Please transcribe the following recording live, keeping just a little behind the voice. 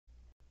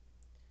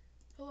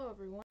Hello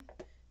everyone,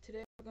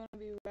 today we're going to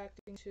be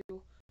reacting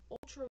to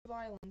Ultra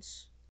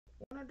Violence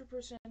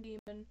 100%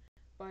 Demon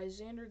by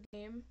Xender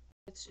Game.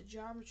 It's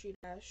Geometry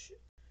Dash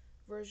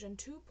version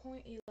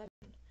 2.11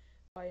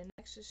 by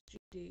Nexus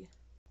GD.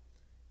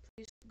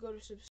 Please go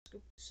to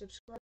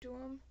subscribe to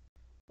him,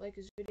 like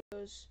his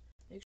videos,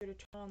 make sure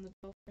to turn on the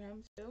bell for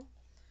him too.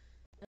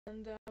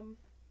 And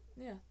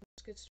yeah,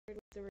 let's get started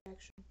with the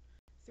reaction.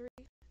 3,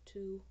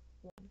 2,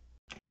 1.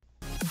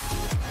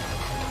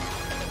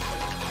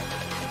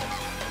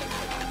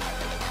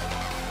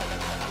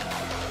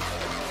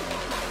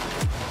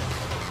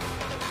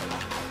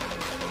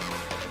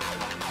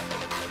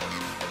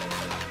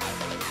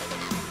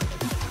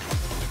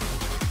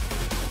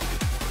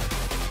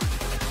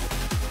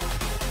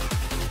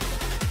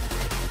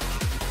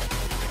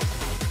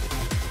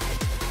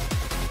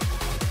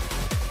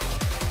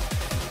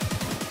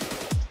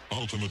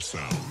 Ultimate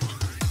sound.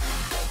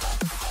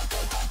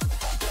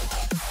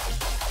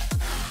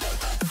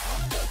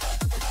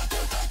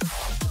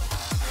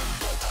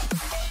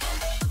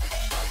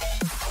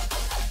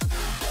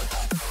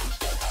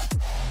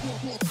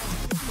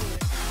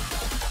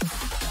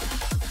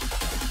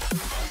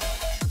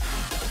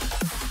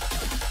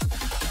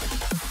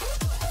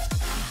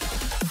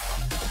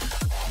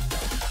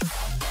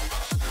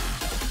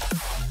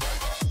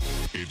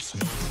 It's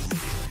not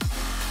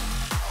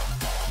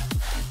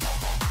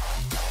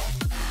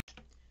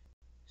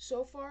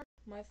So far,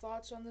 my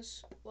thoughts on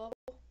this level,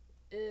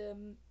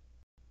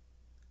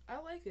 I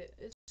like it.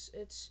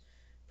 It's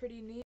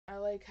pretty neat. I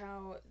like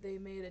how they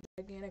made a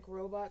gigantic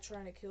robot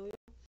trying to kill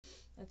you.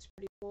 That's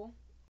pretty cool.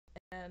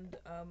 And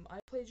I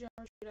play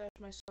Geometry Dash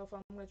myself.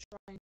 I'm gonna try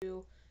and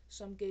do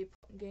some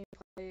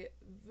gameplay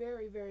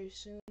very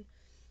soon.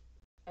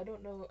 I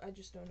don't know. I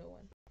just don't know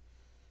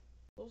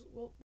when.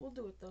 We'll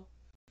do it though.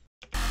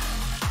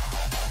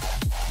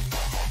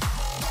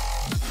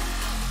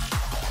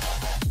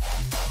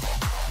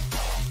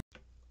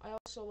 I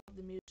also love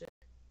the music.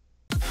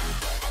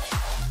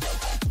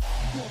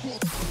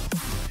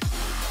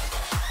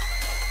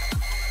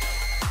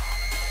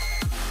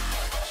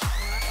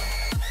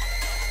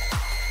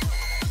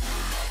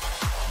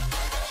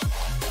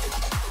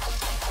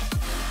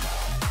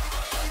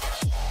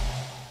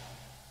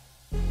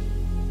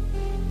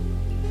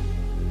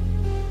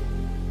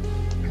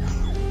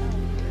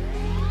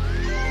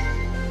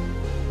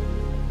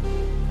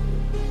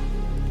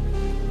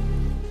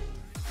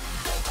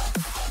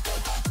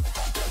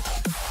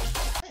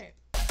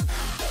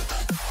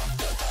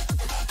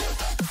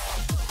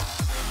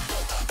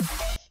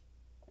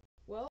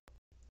 Well,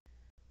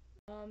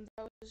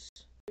 that was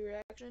the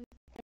reaction.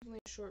 Definitely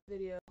a short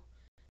video.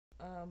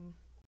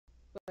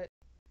 But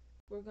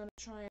we're gonna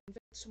try and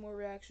fit some more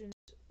reactions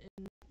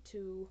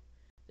into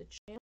the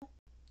channel.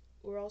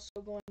 We're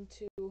also going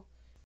to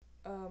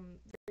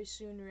very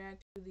soon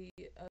react to the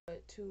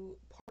to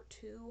part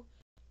 2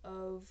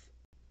 of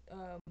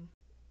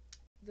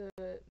the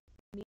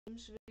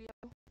memes video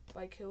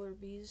by Killer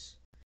Bees.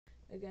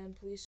 Again,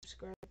 please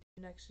subscribe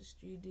to Nexus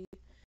GD.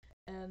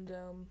 And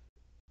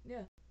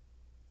yeah.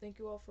 Thank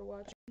you all for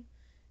watching,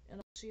 and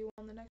I'll see you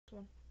on the next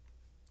one.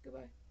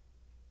 Goodbye.